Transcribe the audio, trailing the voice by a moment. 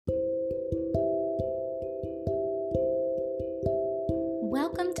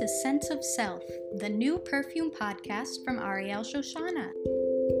Welcome to Sense of Self, the new perfume podcast from Ariel Shoshana.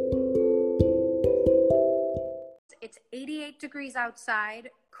 It's 88 degrees outside.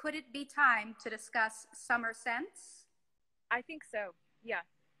 Could it be time to discuss summer scents? I think so. Yeah.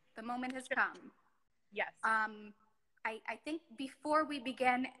 The moment has come. Yes. I think before we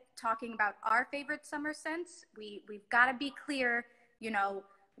begin talking about our favorite summer scents, we've got to be clear,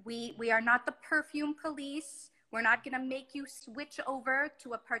 we are not the perfume police. We're not going to make you switch over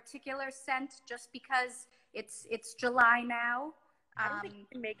to a particular scent just because it's July now. I don't think you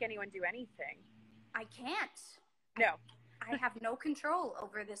can make anyone do anything. I can't. No. I have no control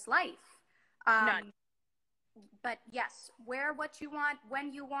over this life. None. But yes, wear what you want,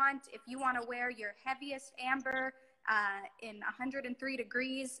 when you want. If you want to wear your heaviest amber in 103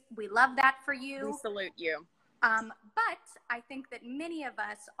 degrees, we love that for you. We salute you. But I think that many of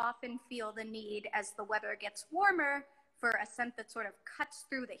us often feel the need as the weather gets warmer for a scent that sort of cuts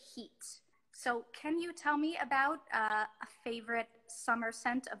through the heat. So can you tell me about a favorite summer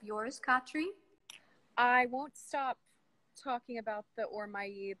scent of yours, Katri? I won't stop talking about the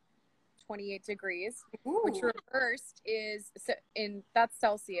Ormailly 28 degrees, Ooh. which reversed that's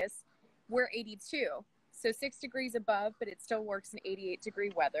Celsius. We're 82. So 6 degrees above, but it still works in 88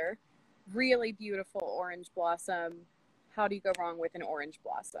 degree weather. Really beautiful orange blossom. How do you go wrong with an orange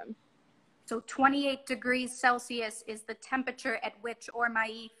blossom? So 28 degrees Celsius is the temperature at which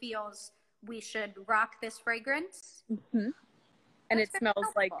Ormailly feels we should rock this fragrance. Mm-hmm. And it smells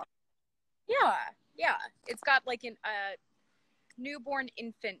helpful. like, yeah. It's got like a newborn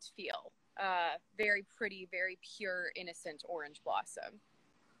infant feel. Very pretty, very pure, innocent orange blossom.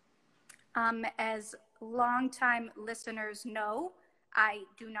 As longtime listeners know, I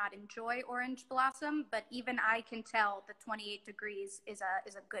do not enjoy orange blossom, but even I can tell the 28 degrees is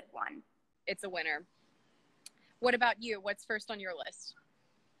a good one. It's a winner. What about you? What's first on your list?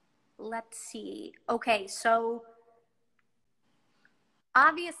 Let's see. Okay, so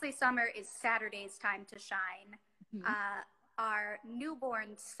obviously summer is Saturday's time to shine. Mm-hmm. Our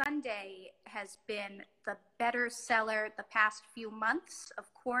newborn Sunday has been the better seller the past few months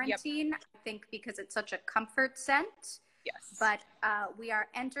of quarantine. Yep. I think because it's such a comfort scent. Yes. But we are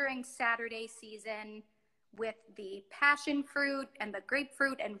entering Saturday season with the passion fruit and the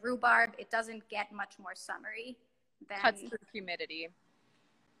grapefruit and rhubarb. It doesn't get much more summery than cuts through humidity.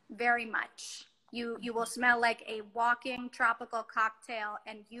 Very much. You will smell like a walking tropical cocktail,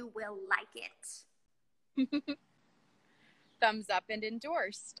 and you will like it. Thumbs up and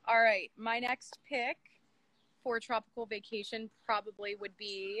endorsed. All right, my next pick for tropical vacation probably would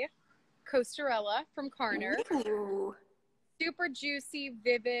be Costarella from Carner. Ooh. Super juicy,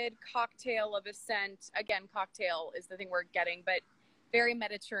 vivid cocktail of a scent. Again, cocktail is the thing we're getting, but very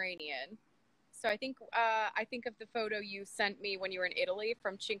Mediterranean. So I think of the photo you sent me when you were in Italy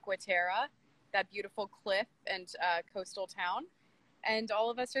from Cinque Terre, that beautiful cliff and coastal town. And all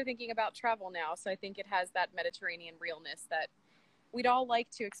of us are thinking about travel now. So I think it has that Mediterranean realness that we'd all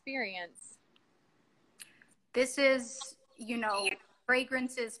like to experience. This is,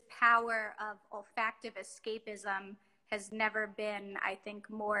 fragrance's power of olfactive escapism has never been, I think,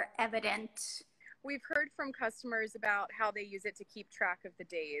 more evident. We've heard from customers about how they use it to keep track of the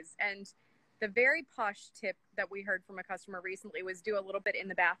days. And the very posh tip that we heard from a customer recently was do a little bit in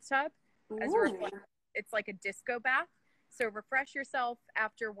the bathtub. It's like a disco bath. So refresh yourself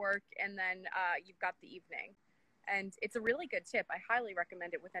after work, and then you've got the evening. And it's a really good tip. I highly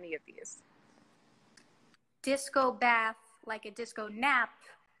recommend it with any of these. Disco bath, like a disco nap,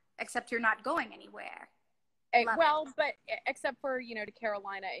 except you're not going anywhere. But except for, to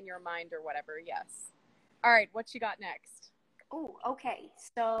Carolina in your mind or whatever, yes. All right, what you got next? Oh, okay.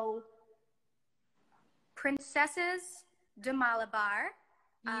 So Princesses de Malabar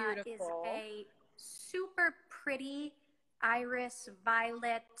is a super pretty iris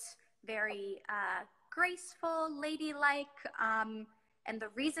violet, very graceful, ladylike. And the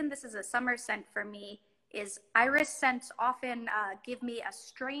reason this is a summer scent for me is iris scents often give me a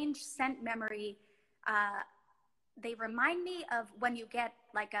strange scent memory. They remind me of when you get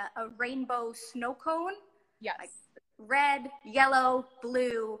like a rainbow snow cone. Yes. Like red, yellow,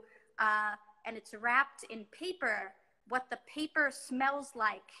 blue, and it's wrapped in paper. What the paper smells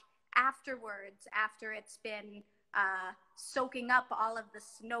like afterwards, after it's been soaking up all of the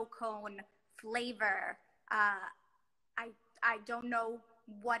snow cone flavor. I don't know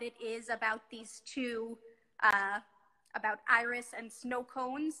what it is about these two, about iris and snow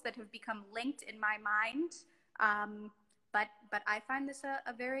cones that have become linked in my mind. But I find this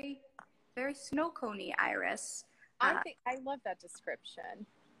a very, very snow coney iris. I love that description.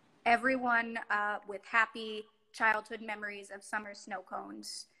 Everyone with happy childhood memories of summer snow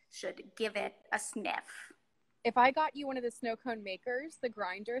cones should give it a sniff. If I got you one of the snow cone makers, the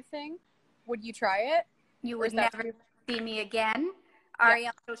grinder thing, would you try it? You would never see me again.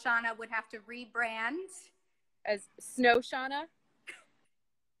 Ariel Shoshana would have to rebrand as Snow Shauna.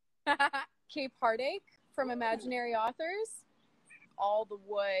 Cape Heartache from Imaginary Authors. All the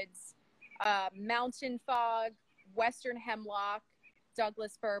woods, mountain fog, western hemlock,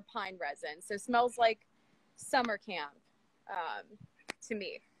 Douglas fir, pine resin. So it smells like summer camp to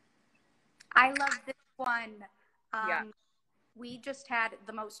me. I love this one. We just had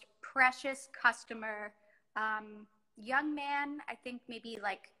the most precious customer, young man, I think maybe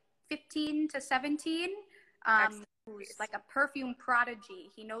like 15 to 17, who's like a perfume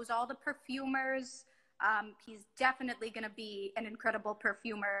prodigy. He knows all the perfumers. He's definitely going to be an incredible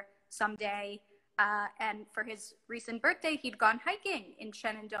perfumer someday. And for his recent birthday, he'd gone hiking in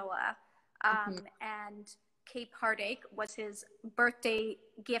Shenandoah. And Cape Heartache was his birthday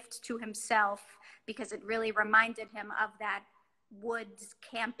gift to himself because it really reminded him of that woods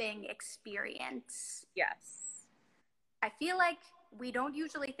camping experience. Yes. I feel like we don't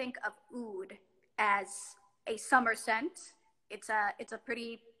usually think of oud as a summer scent. It's a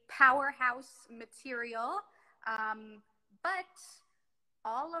pretty powerhouse material, but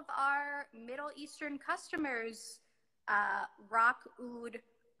all of our Middle Eastern customers rock oud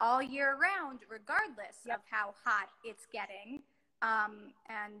all year round, regardless of how hot it's getting.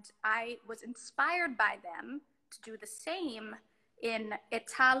 And I was inspired by them to do the same in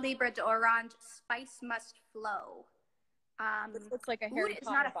Etat Libre d'Orange Spice Must Flow. This looks like a Harry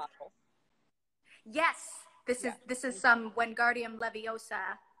Potter bottle. Yes, this is some Wingardium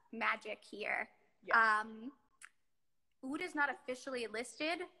Leviosa magic here. Oud is not officially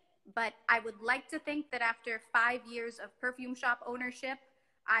listed, but I would like to think that after 5 years of perfume shop ownership,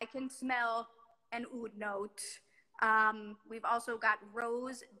 I can smell an oud note. We've also got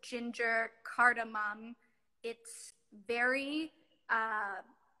rose, ginger, cardamom. It's very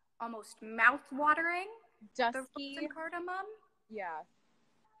almost mouth-watering. Dusky. The rose and cardamom. Yeah.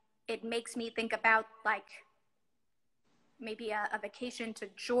 It makes me think about like maybe a vacation to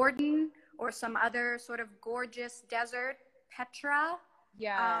Jordan or some other sort of gorgeous desert, Petra.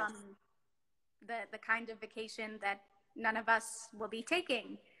 Yeah. The kind of vacation that none of us will be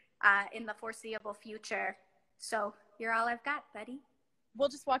taking in the foreseeable future. So you're all I've got, buddy. We'll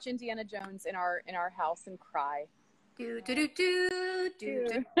just watch Indiana Jones in our house and cry. Do do do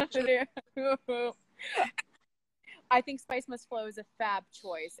do do do. I think Spice Must Flow is a fab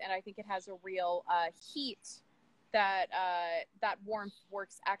choice, and I think it has a real heat that warmth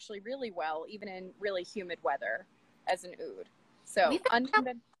works actually really well, even in really humid weather, as an oud. So we've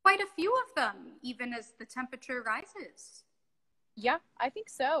quite a few of them, even as the temperature rises. Yeah, I think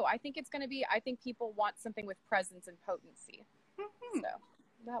so. I think it's going to be. I think people want something with presence and potency. So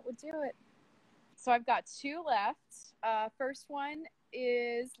that would do it. So I've got 2 left. First one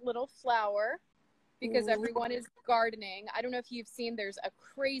is Little Flower, because everyone is gardening. I don't know if you've seen, there's a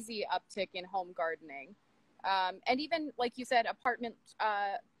crazy uptick in home gardening. And even, like you said, apartment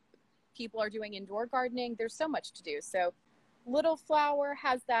people are doing indoor gardening. There's so much to do. So Little Flower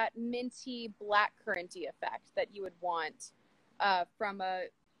has that minty blackcurranty effect that you would want from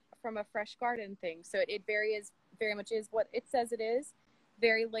a fresh garden thing. So it very much is what it says it is.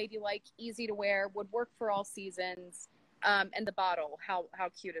 Very ladylike, easy to wear, would work for all seasons. And the bottle, how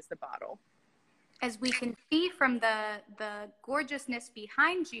cute is the bottle? As we can see from the gorgeousness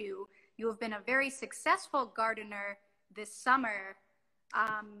behind you, you have been a very successful gardener this summer.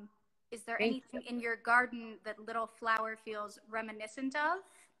 Is there anything in your garden that Little Flower feels reminiscent of?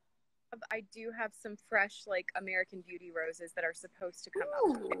 I do have some fresh, like, American Beauty roses that are supposed to come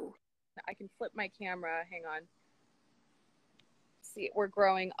out. I can flip my camera. Hang on. See, we're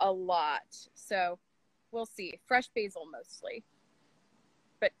growing a lot. So we'll see. Fresh basil mostly,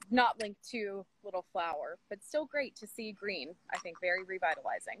 but not linked to Little Flower, but still great to see green. I think very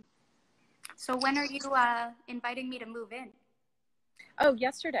revitalizing. So when are you inviting me to move in? Oh,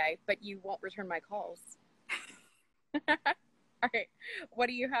 yesterday, but you won't return my calls. All right. What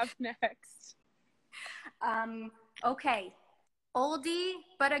do you have next? Okay. Oldie,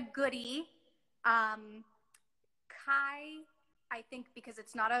 but a goodie. Kai, I think because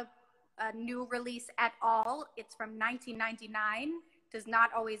it's not a new release at all. It's from 1999. Does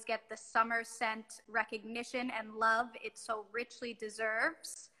not always get the summer scent recognition and love it so richly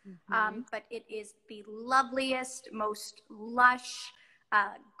deserves. But it is the loveliest, most lush,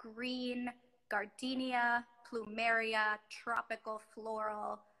 green gardenia, plumeria, tropical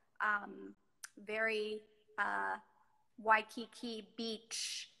floral, very Waikiki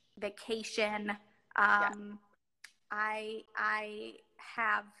beach vacation. I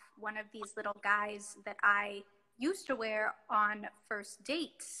have one of these little guys that I used to wear on first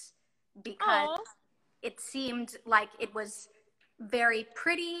dates because Aw. it seemed like it was very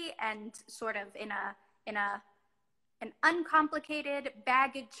pretty and sort of in a an uncomplicated,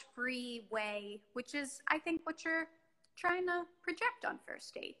 baggage-free way, which is, I think, what you're trying to project on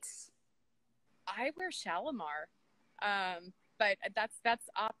first dates. I wear Shalimar. But that's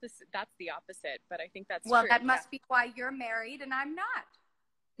opposite. That's the opposite. But I think that's Well, true. that must be why you're married and I'm not.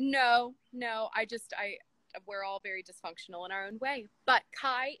 No. We're all very dysfunctional in our own way. But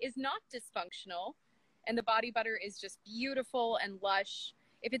Kai is not dysfunctional, and the body butter is just beautiful and lush.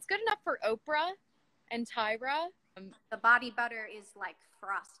 If it's good enough for Oprah and Tyra, The body butter is like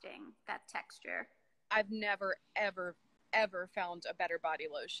frosting, that texture. I've never ever found a better body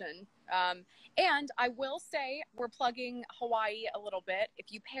lotion. And I will say, we're plugging Hawaii a little bit.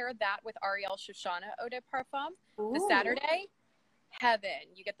 If you pair that with Ariel Shoshana Eau de Parfum, the Ooh. Saturday, heaven.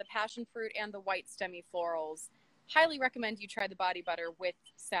 You get the passion fruit and the white stemmy florals. Highly recommend you try the body butter with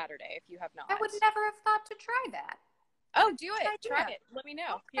Saturday if you have not. I would never have thought to try that. Oh, do it. Good Try idea. it. Let me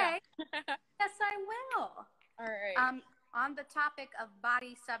know. Okay. Yeah. Yes, I will. All right. On the topic of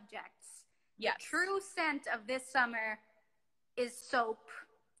body subjects, Yes. the true scent of this summer is soap.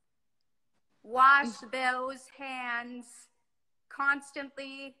 Wash those hands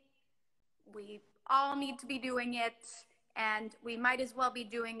constantly. We all need to be doing it, and we might as well be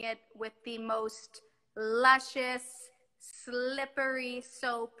doing it with the most luscious, slippery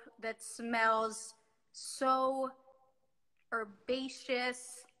soap that smells so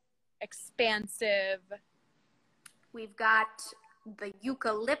herbaceous. Expansive. We've got the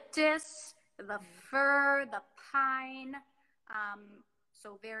eucalyptus, the fir, the pine.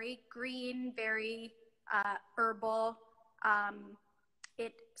 So very green, very herbal.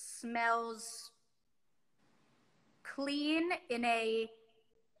 It smells clean in a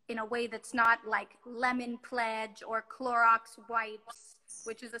way that's not like lemon pledge or Clorox wipes,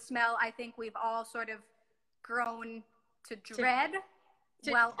 which is a smell I think we've all sort of grown to dread.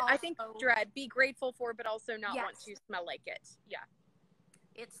 I think dread, be grateful for, but also not want to smell like it. Yeah.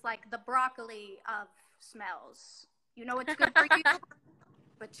 It's like the broccoli of smells. You know it's good for you,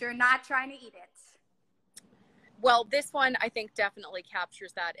 but you're not trying to eat it. Well, this one I think definitely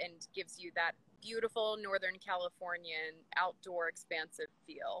captures that and gives you that beautiful Northern Californian outdoor expansive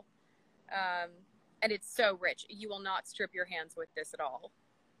feel. And it's so rich. You will not strip your hands with this at all.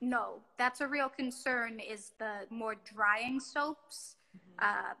 No, that's a real concern, is the more drying soaps.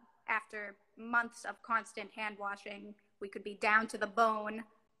 After months of constant hand washing, we could be down to the bone.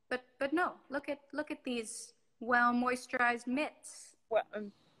 But no, look at these well moisturized mitts. Well,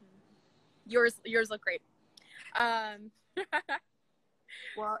 yours look great. Well,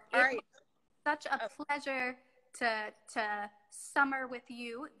 all right. Such a pleasure to summer with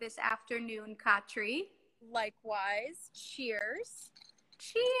you this afternoon, Katri. Likewise. Cheers.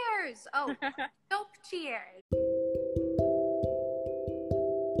 Cheers. Oh, soap cheers.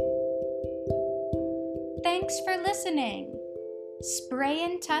 Thanks for listening. Spray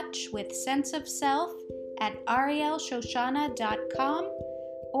in touch with Sense of Self at arielshoshana.com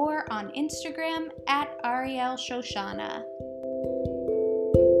or on Instagram at arielshoshana.